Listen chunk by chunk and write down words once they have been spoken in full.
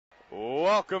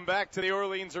Welcome back to the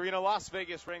Orleans Arena. Las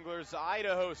Vegas Wranglers,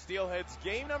 Idaho Steelheads.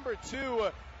 Game number 2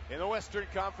 in the Western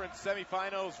Conference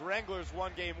Semifinals. Wranglers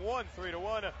won game 1,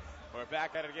 3-1. We're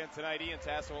back at it again tonight. Ian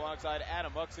Tassel alongside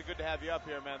Adam Muxley. Good to have you up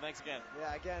here, man. Thanks again.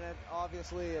 Yeah, again,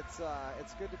 obviously it's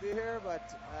good to be here,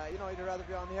 but you'd rather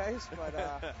be on the ice.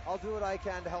 But I'll do what I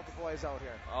can to help the boys out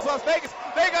here. Las Vegas,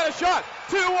 they got a shot.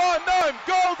 2-1,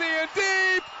 Goldie and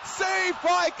deep. Saved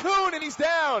by Kuhn, and he's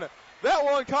down. That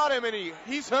one caught him, and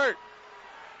he's hurt.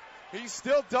 He's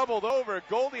still doubled over.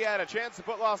 Goldie had a chance to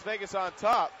put Las Vegas on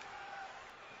top.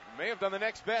 May have done the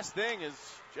next best thing as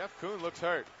Jeff Kuhn looks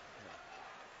hurt.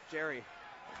 Jerry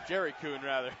Kuhn,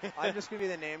 rather. I'm just going to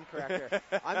be the name corrector.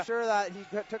 I'm sure that he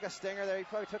took a stinger there. He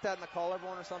probably took that in the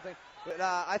collarbone or something. But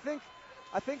I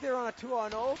think they're on a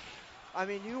 2-on-0. I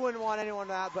mean, you wouldn't want anyone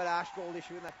that but Ash Goldie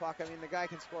shooting that puck. I mean, the guy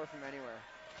can score from anywhere.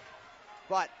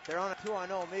 But they're on a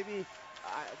 2-on-0. Maybe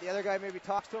the other guy maybe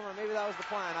talks to him, or maybe that was the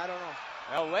plan. I don't know.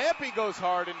 Now Lampy goes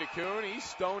hard into Kuhn. He's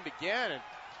stoned again, and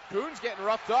Kuhn's getting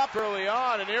roughed up early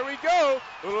on. And here we go.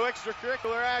 Little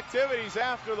extracurricular activities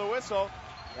after the whistle.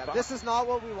 Yeah, but this is not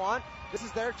what we want. This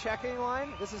is their checking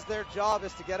line. This is their job,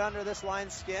 is to get under this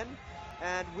line's skin.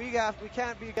 And we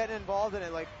can't be getting involved in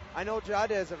it. Like, I know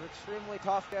Judd is an extremely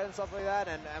tough guy and stuff like that,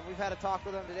 and we've had a talk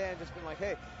with him today and just been like,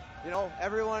 hey,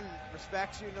 everyone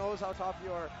respects you, knows how tough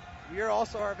you are. You're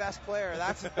also our best player.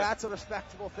 That's a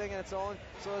respectable thing in its own.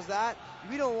 So is that.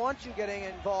 We don't want you getting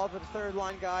involved with third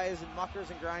line guys and muckers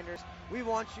and grinders. We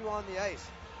want you on the ice.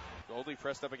 Goldie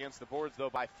pressed up against the boards, though,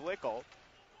 by Flickle.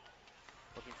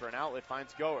 Looking for an outlet,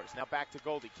 finds Goers. Now back to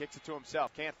Goldie, kicks it to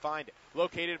himself, can't find it.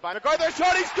 Located by MacArthur,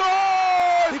 shot, he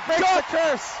scores! He breaks the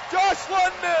curse! Josh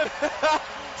London!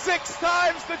 6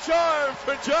 times the charm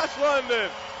for Josh London.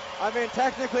 I mean,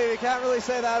 technically, we can't really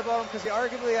say that about him because he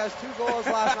arguably has 2 goals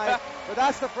last night. But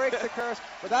that's the break the curse.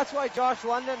 But that's why Josh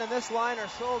London and this line are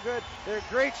so good. They're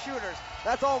great shooters.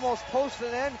 That's almost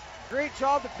posting in. Great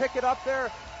job to pick it up there.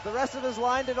 The rest of his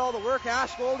line did all the work.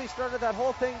 Ash Goldie started that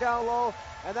whole thing down low,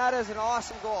 and that is an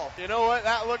awesome goal. You know what?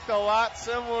 That looked a lot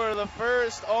similar to the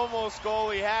first almost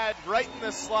goal he had. Right in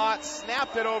the slot,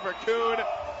 snapped it over Kuhn,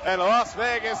 and Las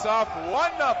Vegas off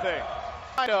 1-0.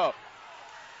 Idaho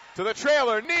to the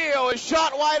trailer. Neal is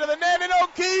shot wide of the net, and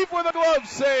O'Keefe with a glove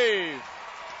save.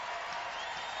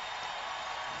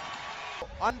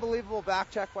 Unbelievable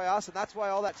back check by us, and that's why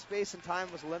all that space and time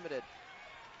was limited.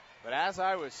 But as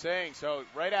I was saying, so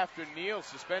right after Neal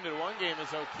suspended one game,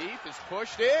 as O'Keefe is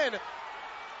pushed in,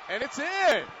 and it's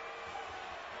in.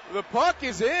 The puck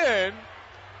is in.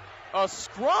 A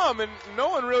scrum, and no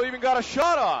one really even got a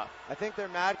shot off. I think they're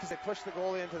mad because they pushed the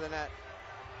goalie into the net.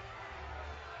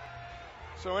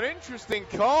 So an interesting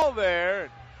call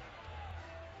there.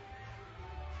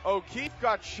 O'Keefe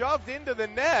got shoved into the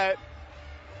net,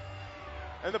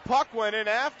 and the puck went in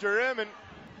after him, and,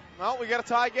 well, we got a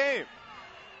tie game.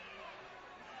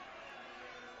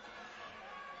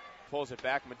 Pulls it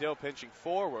back. Medill pinching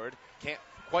forward. Can't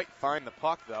quite find the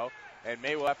puck, though, and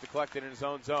May will have to collect it in his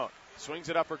own zone. Swings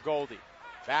it up for Goldie.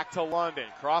 Back to London.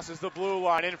 Crosses the blue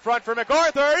line. In front for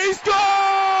MacArthur. He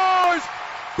scores!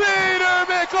 Peter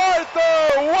MacArthur!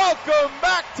 Welcome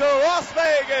back to Las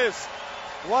Vegas!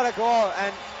 What a goal.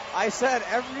 And I said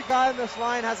every guy in this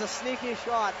line has a sneaky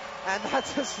shot, and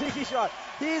that's a sneaky shot.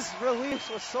 His release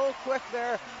was so quick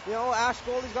there. Ash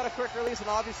Goldie's got a quick release, and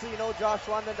obviously Josh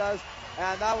London does.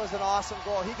 And that was an awesome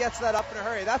goal. He gets that up in a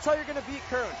hurry. That's how you're going to beat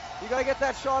Kuhn. You got to get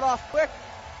that shot off quick,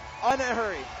 in a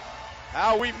hurry.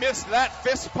 How we missed that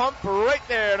fist pump right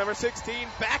there. Number 16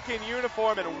 back in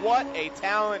uniform, and what a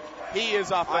talent he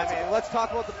is offensively. I mean, let's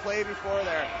talk about the play before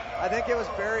there. I think it was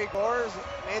Barry Gores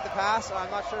made the pass. I'm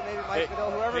not sure, maybe Mike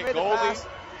Medill, whoever made the pass,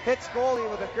 hits Goldie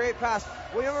with a great pass.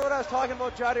 Well, you remember what I was talking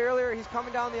about Judd earlier? He's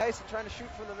coming down the ice and trying to shoot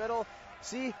from the middle.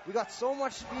 See, we got so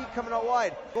much speed coming out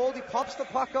wide. Goldie pumps the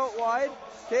puck out wide.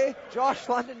 Okay, Josh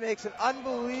London makes an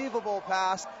unbelievable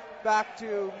pass back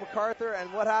to MacArthur,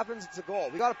 and what happens? It's a goal.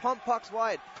 We got to pump pucks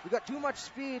wide. We got too much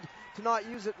speed to not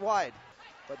use it wide.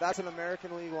 But that's an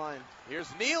American League line. Here's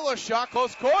Neal, a shot,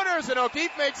 close corners, and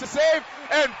O'Keefe makes a save,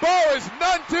 and Bo is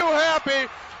none too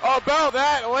happy about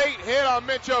that late hit on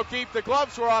Mitch O'Keefe. The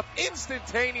gloves were off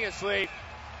instantaneously.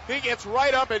 He gets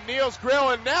right up in Neal's grill,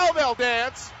 and now they'll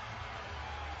dance.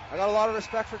 I got a lot of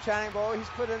respect for Channing Bo. He's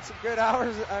put in some good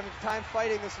hours and time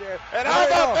fighting this year. And how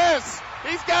about this?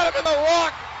 He's got him in the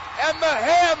rock and the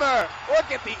hammer.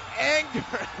 Look at the anger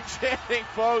on Channing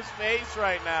Bo's face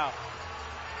right now.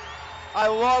 I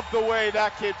love the way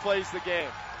that kid plays the game.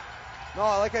 No,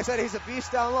 like I said, he's a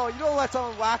beast down low. You don't let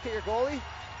someone whack at your goalie.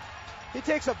 He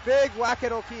takes a big whack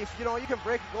at O'Keefe. You can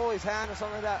break a goalie's hand or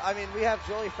something like that. I mean, we have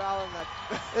Joey Fallon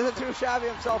that isn't too shabby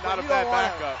himself. Not a bad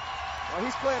backup. Well,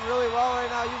 he's playing really well right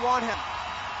now. You want him.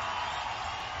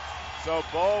 So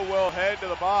Bo will head to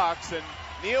the box, and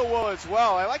Neil will as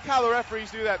well. I like how the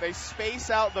referees do that. They space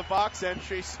out the box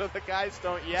entry so the guys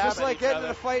don't yab Just like at each getting other.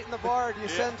 in a fight in the bar. Do you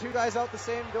send two guys out the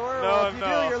same door? No, well, if you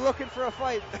no. do, you're looking for a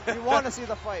fight. You want to see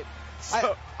the fight.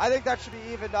 So, I think that should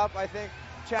be evened up. I think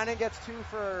Channing gets 2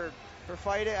 for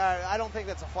fighting. I don't think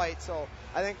that's a fight, so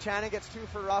I think Channing gets 2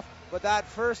 for rough. But that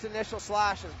first initial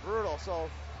slash is brutal.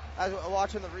 So, as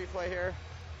watching the replay here,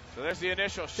 so there's the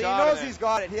initial so shot. he knows he's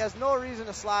got it. He has no reason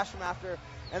to slash him after.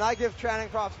 And I give Channing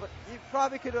props, but he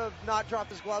probably could have not dropped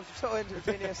his gloves so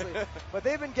instantaneously. But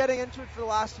they've been getting into it for the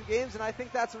last 2 games, and I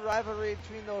think that's a rivalry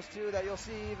between those two that you'll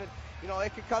see even,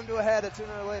 it could come to a head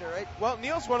sooner or later, right? Well,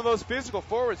 Neil's one of those physical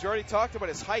forwards. You already talked about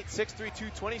his height, 6'3",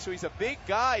 220, so he's a big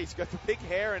guy. He's got the big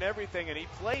hair and everything, and he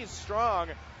plays strong.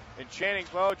 And Channing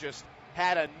Bo just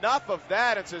had enough of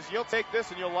that and says, you'll take this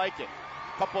and you'll like it.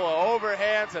 Couple of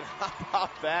overhands, and how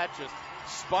about that? Just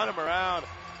spun him around.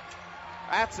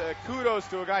 That's kudos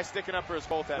to a guy sticking up for his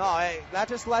goaltender. No, hey, that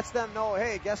just lets them know,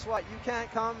 hey, guess what? You can't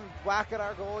come whack at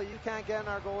our goalie. You can't get in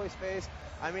our goalie's face.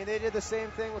 I mean, they did the same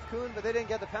thing with Kuhn, but they didn't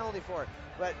get the penalty for it.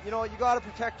 But, you got to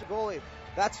protect your goalie.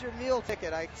 That's your meal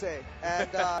ticket, I'd say. And,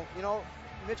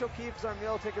 Mitchell Keefe's our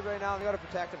meal ticket right now, and we got to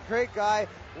protect him. Great guy.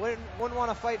 Wouldn't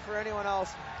want to fight for anyone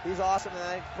else. He's awesome.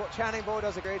 And Channing Bo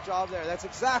does a great job there. That's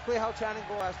exactly how Channing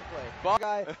Bo has to play. A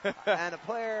guy and a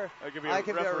player. I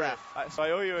can be a ref. So I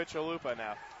owe you a chalupa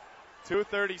now.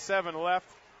 2:37 left.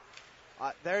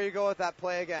 There you go with that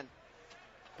play again.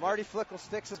 Marty Flickle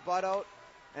sticks his butt out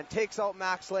and takes out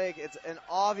Mac's leg. It's an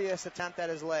obvious attempt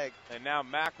at his leg. And now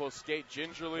Mac will skate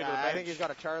gingerly to the bench. I think he's got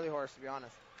a Charlie horse, to be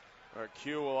honest. Or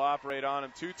Q will operate on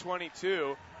him.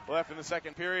 2:22 left in the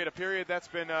second period. A period that's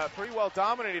been pretty well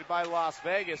dominated by Las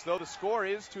Vegas. Though the score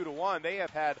is 2-1, they have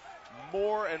had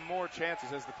more and more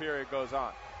chances as the period goes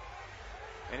on.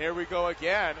 And here we go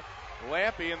again.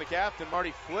 Lampy and the captain,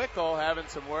 Marty Flickle, having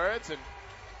some words and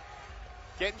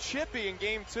getting chippy in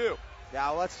game 2. Yeah,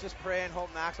 well, let's just pray and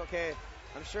hope Mac's okay.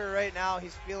 I'm sure right now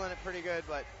he's feeling it pretty good,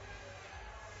 but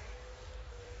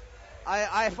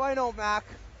if I know Mac,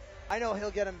 I know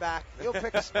he'll get him back. He'll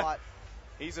pick a spot.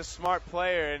 He's a smart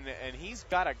player, and he's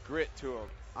got a grit to him.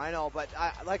 I know, but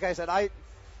like I said,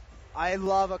 I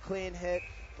love a clean hit,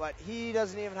 but he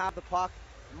doesn't even have the puck.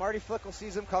 Marty Flickle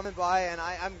sees him coming by, and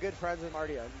I'm good friends with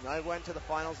Marty. I went to the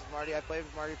finals with Marty. I played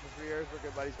with Marty for 3 years. We're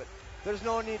good buddies, but there's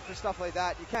no need for stuff like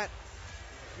that.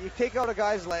 You take out a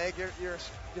guy's leg.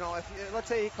 Let's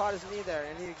say he caught his knee there,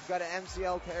 and he got an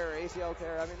MCL tear or ACL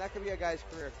tear. I mean, that could be a guy's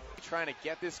career. Trying to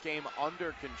get this game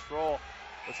under control.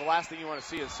 What's the last thing you want to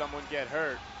see is someone get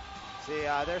hurt. See,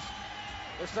 they're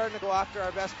starting to go after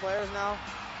our best players now.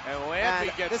 And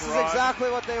Lampy gets this run. This is exactly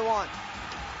what they want.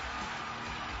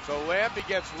 So Lampy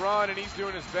gets run, and he's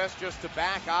doing his best just to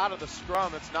back out of the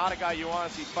scrum. It's not a guy you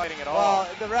want to see fighting at all. Well,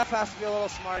 the ref has to be a little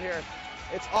smart here.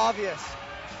 It's obvious.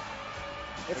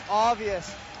 It's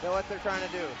obvious that what they're trying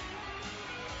to do.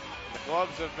 The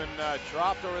gloves have been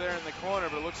dropped over there in the corner,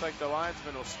 but it looks like the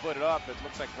linesman will split it up. It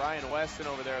looks like Ryan Weston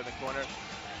over there in the corner.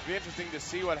 It'll be interesting to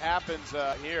see what happens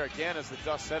here again as the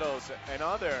dust settles. And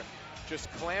other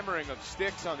just clamoring of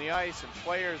sticks on the ice and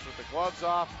players with the gloves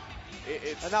off.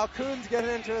 And now Kuhn's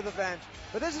getting into the bench.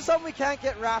 But this is something we can't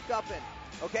get wrapped up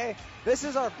in, okay? This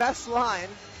is our best line,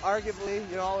 arguably.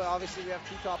 Obviously we have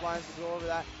 2 top lines to go over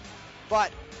that.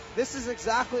 But this is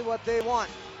exactly what they want.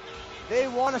 They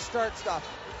want to start stuff.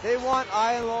 They want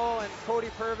Ian Lowe and Cody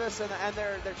Purvis and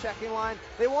their checking line.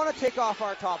 They want to take off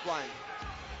our top line.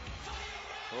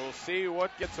 We'll see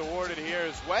what gets awarded here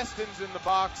as Weston's in the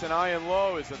box and Ian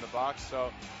Lowe is in the box.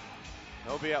 So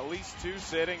there'll be at least 2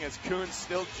 sitting as Kuhn's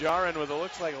still jarring with it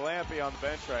looks like Lampy on the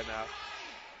bench right now.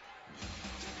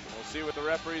 We'll see what the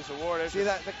referees awarded. See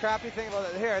that the crappy thing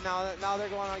about it here, now they're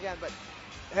going on again. But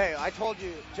hey, I told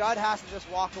you, Judd has to just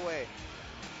walk away.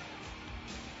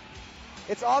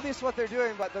 It's obvious what they're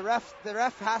doing, but the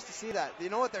ref has to see that. They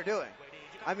know what they're doing.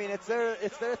 I mean, it's their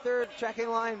third checking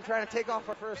line trying to take off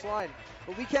our first line,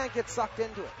 but we can't get sucked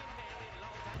into it.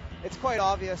 It's quite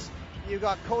obvious. You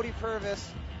got Cody Purvis,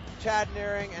 Chad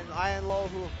Nearing, and Ian Lowe,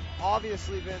 who have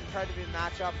obviously been trying to be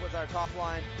matched up with our top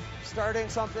line, starting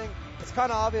something. It's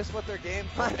kind of obvious what their game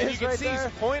plan and is. You can right see there.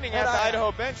 He's pointing at the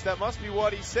Idaho bench. That must be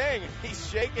what he's saying. He's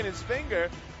shaking his finger.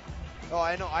 Oh,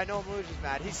 I know Mooj is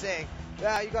mad. He's saying,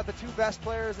 yeah, you got the 2 best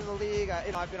players in the league.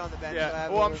 I've been on the bench. Yeah.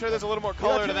 Well, I'm sure there's a little more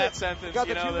color to that sentence. You got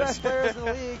the 2 best players in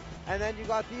the league, and then you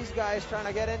got these guys trying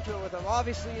to get into it with them.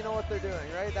 Obviously, you know what they're doing,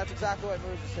 right? That's exactly what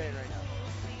Mooj is saying right now.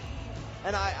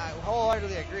 And I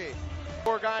wholeheartedly agree.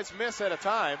 4 guys miss at a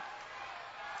time.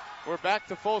 We're back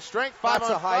to full strength. That's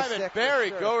 5 on 5, and Barry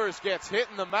sure. Goers gets hit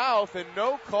in the mouth, and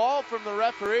no call from the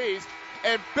referees.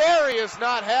 And Barry is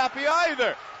not happy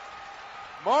either.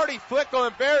 Marty Flickle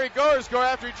and Barry Goers go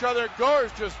after each other, and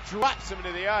Goers just drops him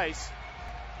into the ice.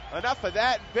 Enough of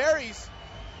that. And Barry's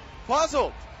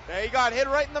puzzled. He got hit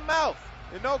right in the mouth,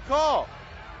 and no call.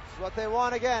 This is what they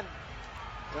want again.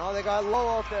 You know, they got low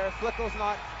out there. Flickle's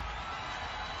not.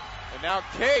 And now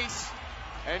Case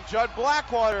and Judd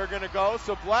Blackwater are going to go,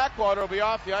 so Blackwater will be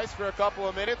off the ice for a couple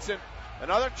of minutes, and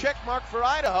another check mark for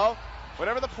Idaho.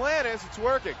 Whatever the plan is, it's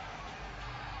working.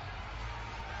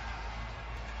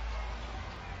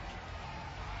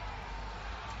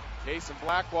 Case and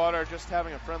Blackwater are just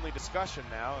having a friendly discussion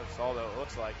now. That's all that it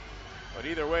looks like. But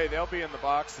either way, they'll be in the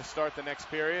box to start the next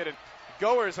period. And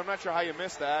Goers, I'm not sure how you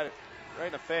missed that. Right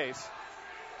in the face.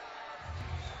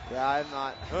 Yeah, I'm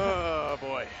not. Oh,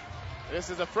 boy. This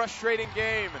is a frustrating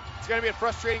game. It's going to be a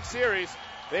frustrating series.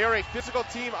 They are a physical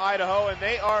team, Idaho, and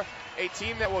they are a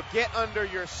team that will get under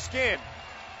your skin.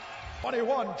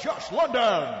 21, Josh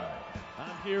London.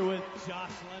 I'm here with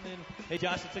Josh London. Hey,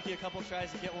 Josh, it took you a couple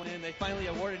tries to get one in. They finally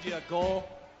awarded you a goal.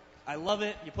 I love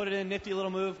it. You put it in, nifty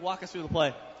little move. Walk us through the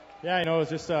play. Yeah, I know, it was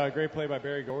just a great play by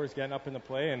Barry Goers getting up in the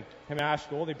play, and him and Ash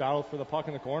Gold, they battled for the puck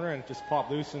in the corner and just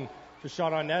popped loose and just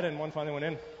shot on net, and one finally went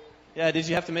in. Yeah, did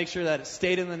you have to make sure that it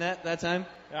stayed in the net that time?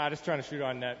 Yeah, just trying to shoot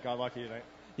on net. Got lucky tonight.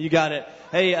 You got it.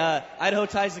 Hey, Idaho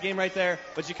ties the game right there,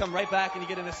 but you come right back and you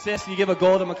get an assist and you give a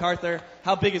goal to MacArthur.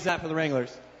 How big is that for the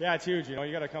Wranglers? Yeah, it's huge. You know,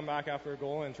 you got to come back after a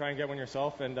goal and try and get one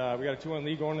yourself, and we got a 2-1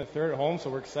 lead going to the third at home, so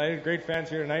we're excited. Great fans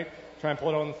here tonight. Try and pull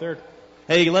it out in the third.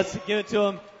 Hey, let's give it to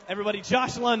him. Everybody,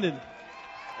 Josh London.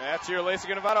 That's your Lacey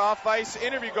Nevada off-ice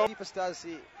interview. Keepus does.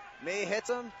 May hits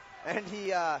him, and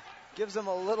he gives him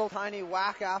a little tiny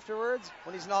whack afterwards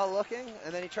when he's not looking,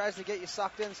 and then he tries to get you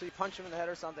sucked in, so you punch him in the head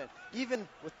or something. Even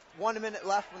with 1 minute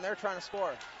left when they're trying to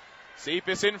score.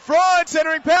 Cephas in front,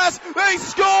 centering pass. They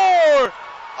score!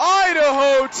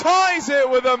 Idaho ties it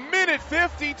with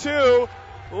 1:52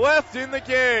 left in the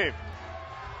game.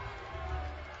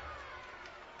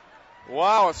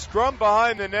 Wow, a scrum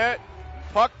behind the net.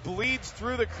 Puck bleeds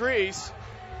through the crease.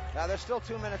 Now there's still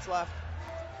 2 minutes left.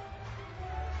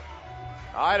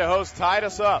 Idaho's tied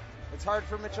us up. It's hard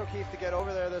for Mitch O'Keefe to get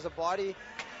over there. There's a body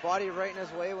right in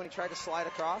his way when he tried to slide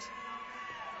across.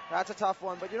 That's a tough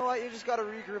one, but you know what? You just got to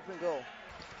regroup and go.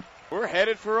 We're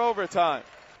headed for overtime.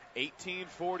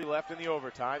 18:40 left in the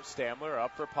overtime. Stamler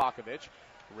up for Pokovich.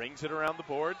 Rings it around the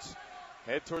boards.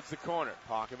 Head towards the corner.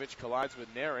 Pokovich collides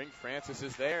with Naring. Francis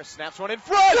is there. Snaps one in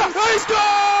front. Yes! He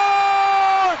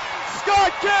scored!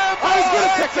 Scott Campbell! I was going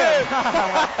to pick him.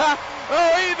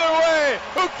 Oh, either way,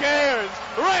 who cares?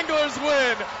 Wranglers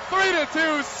win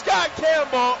 3-2. Scott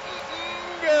Campbell.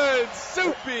 Good.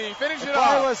 Soupy. Finish it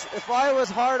off. If I was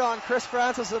hard on Chris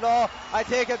Francis at all, I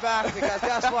take it back, because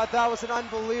guess what? That was an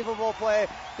unbelievable play.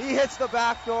 He hits the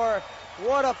back door.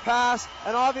 What a pass.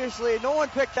 And obviously, no one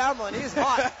picked Campbell, and he's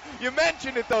hot. You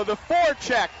mentioned it, though. The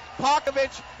forecheck.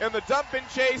 Pokovich and the dump and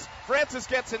chase. Francis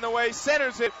gets in the way,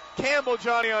 centers it. Campbell,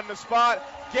 Johnny, on the spot.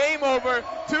 Game over.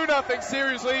 2-0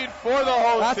 series lead for the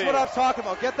whole That's team. what I'm talking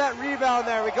about. Get that rebound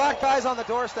there. We got guys on the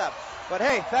doorstep. But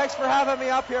hey, thanks for having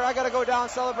me up here. I got to go down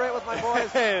and celebrate with my boys.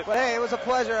 But hey, it was a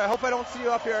pleasure. I hope I don't see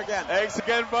you up here again. Thanks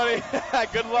again, buddy.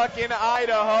 Good luck in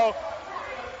Idaho.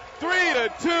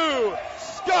 3-2.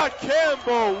 Scott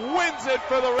Campbell wins it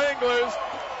for the Wranglers.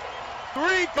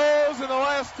 3 goals in the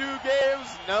last 2 games.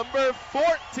 Number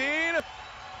 14.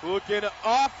 Looking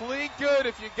awfully good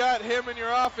if you got him in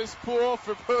your office pool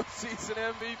for postseason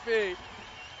MVP.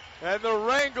 And the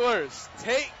Wranglers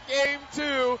take game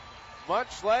 2,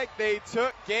 much like they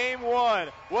took game 1.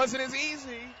 Wasn't as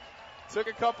easy. Took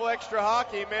a couple extra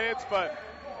hockey minutes, but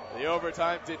the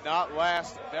overtime did not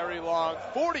last very long.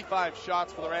 45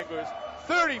 shots for the Wranglers,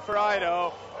 30 for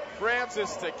Idaho.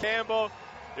 Francis to Campbell.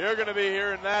 You're going to be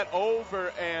hearing that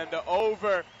over and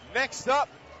over. Next up,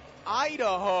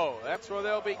 Idaho. That's where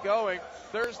they'll be going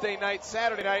Thursday night,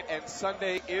 Saturday night, and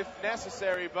Sunday if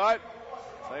necessary. But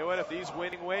tell you what, if these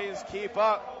winning ways keep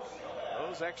up,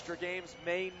 those extra games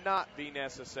may not be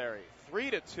necessary.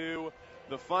 3-2,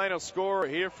 the final score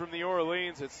here from New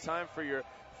Orleans. It's time for your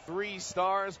 3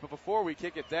 stars. But before we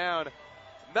kick it down,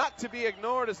 not to be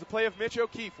ignored is the play of Mitch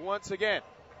O'Keefe once again.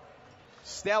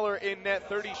 Stellar in net,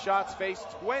 30 shots faced,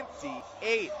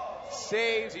 28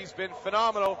 saves. He's been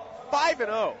phenomenal.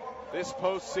 5-0 this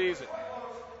postseason.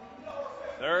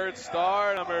 Third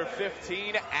star, number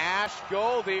 15, Ash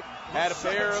Goldie, had a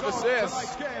pair of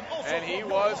assists, and he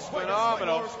was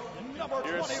phenomenal.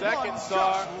 Your second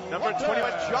star, number 21,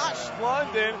 Josh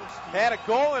London, had a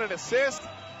goal and an assist.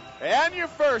 And your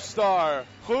first star,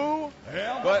 who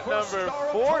but number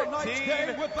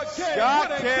 14,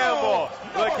 Scott Campbell.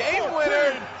 The game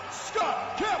winner,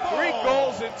 3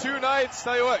 goals in 2 nights.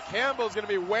 Tell you what, Campbell's going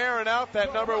to be wearing out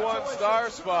that number 1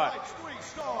 star spot.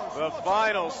 The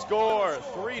final score,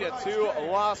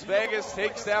 3-2. Las Vegas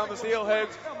takes down the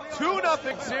Steelheads,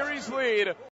 2-0 series lead.